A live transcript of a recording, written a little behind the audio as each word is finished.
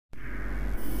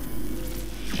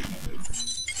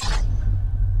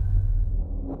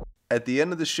at the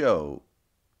end of the show,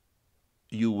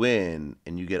 you win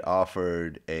and you get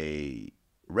offered a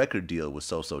record deal with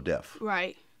So So Def.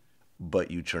 Right.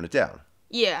 But you turn it down.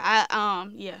 Yeah,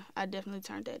 I definitely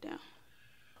turned that down.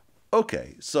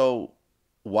 Okay, so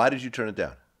why did you turn it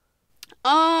down?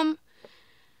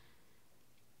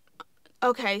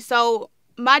 Okay, so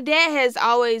my dad has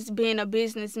always been a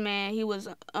businessman. He was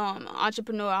an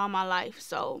entrepreneur all my life.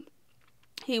 So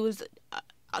he was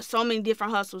so many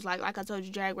different hustles, like I told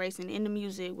you, drag racing, in the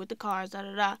music, with the cars, da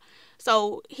da da.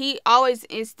 So he always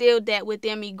instilled that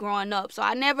within me growing up. So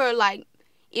I never, like,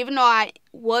 even though I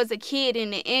was a kid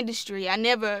in the industry, I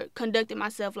never conducted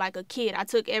myself like a kid. I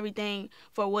took everything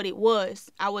for what it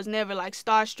was. I was never like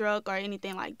starstruck or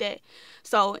anything like that.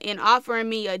 So in offering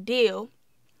me a deal,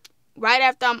 right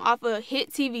after I'm off a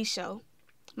hit TV show,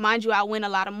 mind you, I win a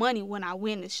lot of money when I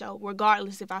win the show,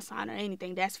 regardless if I sign or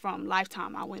anything. That's from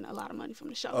Lifetime. I win a lot of money from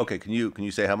the show. Okay, can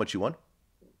you say how much you won?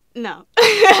 No.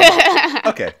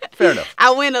 Okay, fair enough.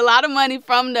 I win a lot of money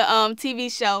from the TV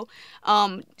show,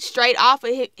 straight off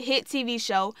a hit TV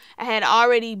show. I had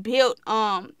already built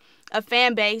a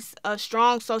fan base, a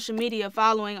strong social media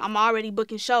following. I'm already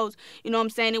booking shows. You know what I'm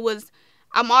saying?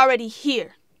 I'm already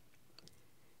here.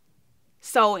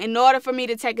 So in order for me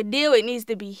to take a deal, it needs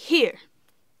to be here.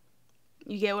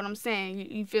 You get what I'm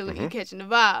saying? You feel like you're catching the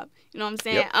vibe. You know what I'm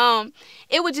saying? Yep.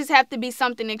 It would just have to be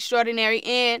something extraordinary.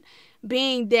 And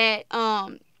being that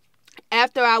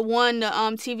after I won the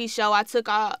TV show, I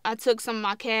took some of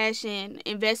my cash and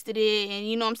invested it, and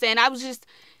you know what I'm saying?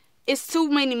 It's too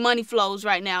many money flows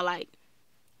right now. Like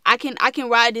I can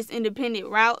ride this independent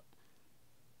route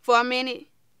for a minute.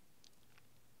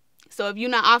 So if you're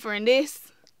not offering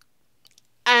this,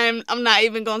 I'm not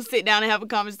even gonna sit down and have a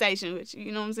conversation with you.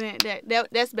 You know what I'm saying?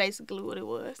 That's basically what it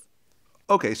was.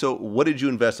 Okay, so what did you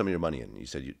invest some of your money in? You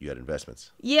said you had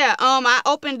investments. Yeah, I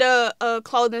opened a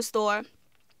clothing store.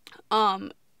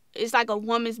 It's like a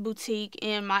woman's boutique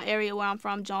in my area where I'm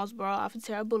from, Jonesboro, off of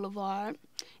Terra Boulevard.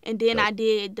 And then I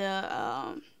did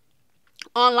the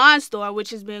online store, which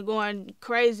has been going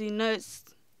crazy nuts,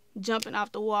 jumping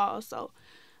off the wall. So,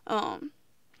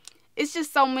 it's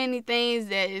just so many things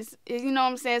that is, you know what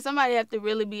I'm saying? Somebody have to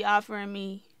really be offering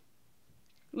me.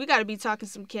 We got to be talking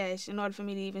some cash in order for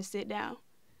me to even sit down.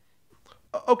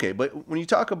 Okay, but when you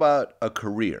talk about a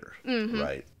career,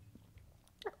 right?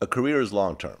 A career is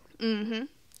long term. Mm-hmm.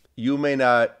 You may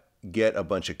not get a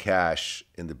bunch of cash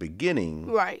in the beginning,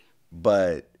 right?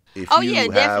 But if you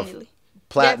have definitely.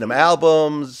 platinum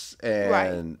albums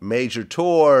and major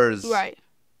tours, right?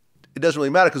 It doesn't really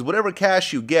matter because whatever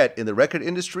cash you get in the record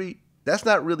industry, that's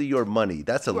not really your money.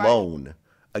 That's a loan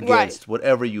against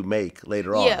whatever you make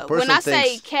later on. Yeah, when I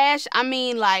say cash, I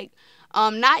mean like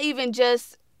not even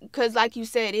just because, like you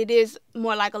said, it is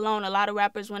more like a loan. A lot of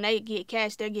rappers, when they get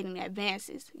cash, they're getting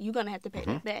advances. You're going to have to pay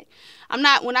that back.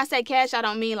 When I say cash, I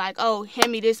don't mean like, oh,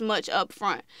 hand me this much up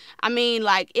front. I mean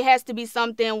like it has to be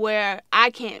something where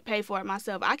I can't pay for it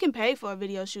myself. I can pay for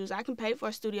video shoots. I can pay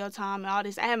for studio time and all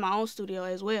this. I have my own studio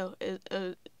as well.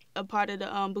 A part of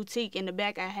the boutique in the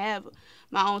back, I have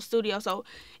my own studio. So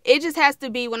it just has to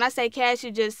be, when I say cash,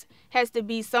 it just has to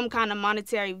be some kind of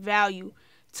monetary value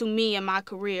to me in my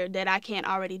career that I can't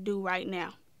already do right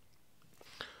now.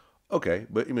 Okay,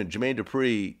 but I mean, Jermaine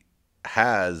Dupri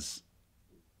has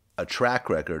a track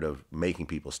record of making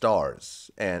people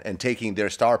stars and taking their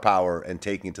star power and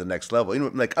taking it to the next level. You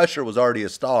know, like Usher was already a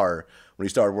star when he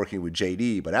started working with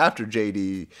JD, but after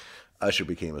JD, Usher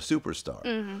became a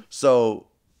superstar. So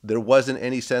there wasn't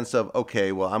any sense of,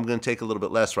 okay, well, I'm going to take a little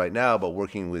bit less right now, but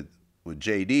working with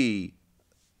JD,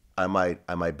 I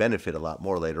might benefit a lot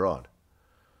more later on.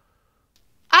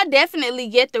 I definitely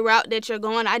get the route that you're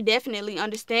going. I definitely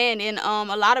understand. And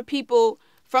a lot of people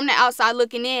from the outside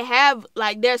looking in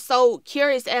they're so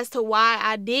curious as to why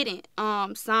I didn't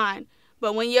sign.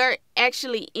 But when you're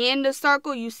actually in the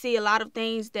circle, you see a lot of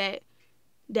things that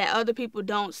other people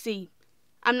don't see.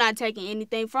 I'm not taking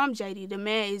anything from JD. The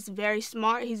man is very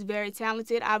smart. He's very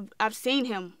talented. I've seen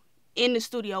him in the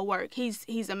studio work.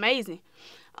 He's amazing.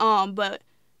 But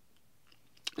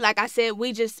like I said,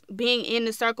 we just being in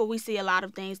the circle, we see a lot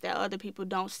of things that other people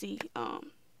don't see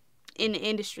in the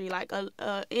industry. Like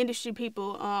industry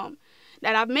people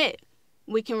that I've met,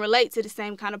 we can relate to the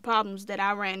same kind of problems that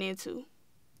I ran into.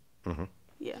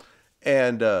 Yeah.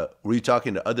 And were you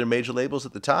talking to other major labels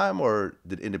at the time, or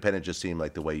did independent just seem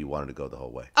like the way you wanted to go the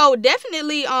whole way? Oh,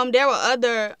 definitely. There were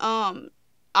other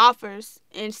offers,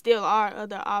 and still are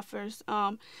other offers.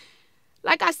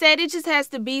 like I said, it just has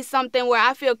to be something where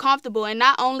I feel comfortable, and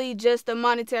not only just the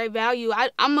monetary value.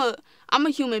 I'm a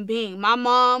human being. My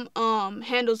mom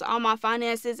handles all my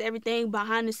finances, everything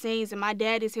behind the scenes, and my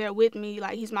dad is here with me.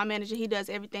 Like, he's my manager. He does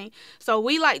everything. So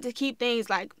we like to keep things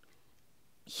like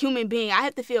human being. I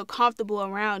have to feel comfortable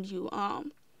around you.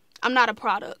 I'm not a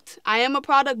product. I am a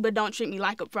product, but don't treat me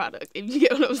like a product, if you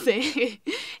get what I'm saying.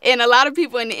 And a lot of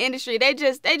people in the industry, they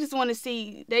just want to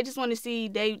see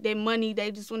their money.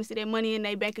 They just want to see their money in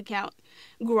their bank account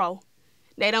grow.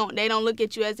 They don't look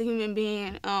at you as a human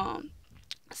being.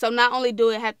 So not only do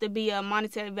it have to be a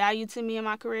monetary value to me in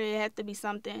my career, it has to be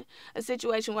a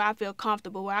situation where I feel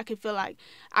comfortable, where I can feel like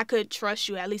I could trust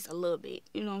you at least a little bit.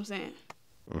 You know what I'm saying?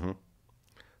 Mm-hmm.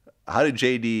 How did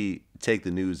JD take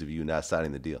the news of you not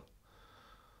signing the deal?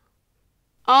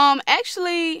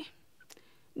 Actually,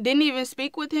 didn't even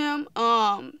speak with him.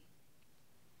 And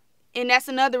that's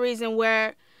another reason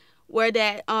where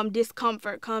that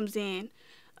discomfort comes in.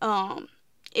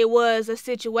 It was a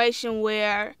situation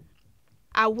where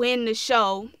I win the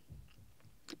show.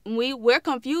 We're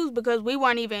confused because we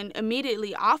weren't even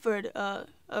immediately offered a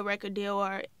record deal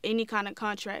or any kind of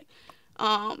contract.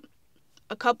 A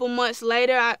couple months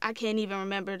later, I can't even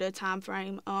remember the time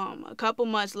frame. A couple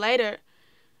months later,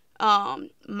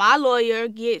 my lawyer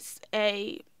gets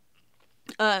a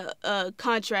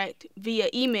contract via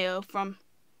email from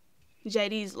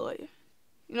JD's lawyer.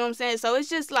 You know what I'm saying? So it's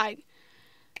just like,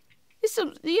 it's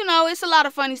a lot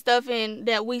of funny stuff in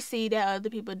that we see that other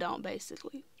people don't,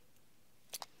 basically.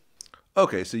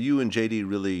 Okay, so you and JD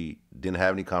really didn't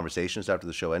have any conversations after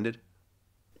the show ended?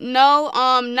 No,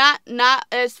 not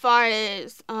as far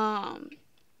as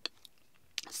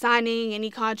signing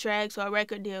any contracts or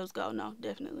record deals go. No,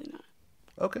 definitely not.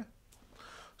 Okay.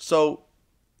 So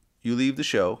you leave the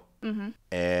show Mm-hmm.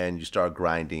 and you start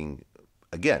grinding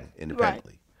again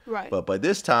independently. Right. But by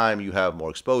this time you have more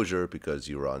exposure because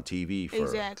you were on TV for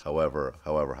Exactly. however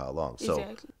how long. So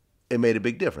Exactly. it made a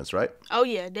big difference, right? Oh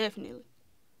yeah, definitely.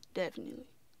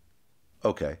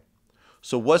 Okay.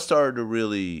 So what started to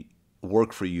really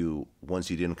work for you once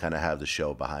you didn't kind of have the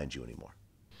show behind you anymore?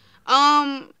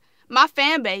 My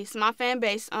fan base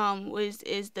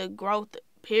is the growth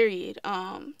period.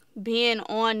 Being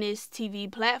on this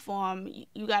TV platform,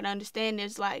 you got to understand,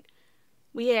 there's like,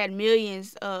 we had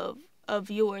millions of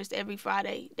viewers every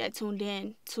Friday that tuned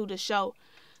in to the show.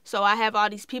 So I have all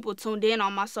these people tuned in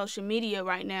on my social media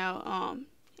right now,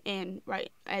 and right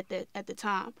at the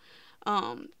time.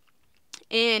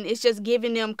 And it's just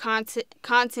giving them content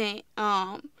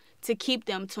to keep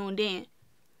them tuned in.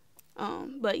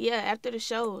 But yeah, after the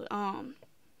show,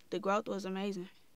 the growth was amazing.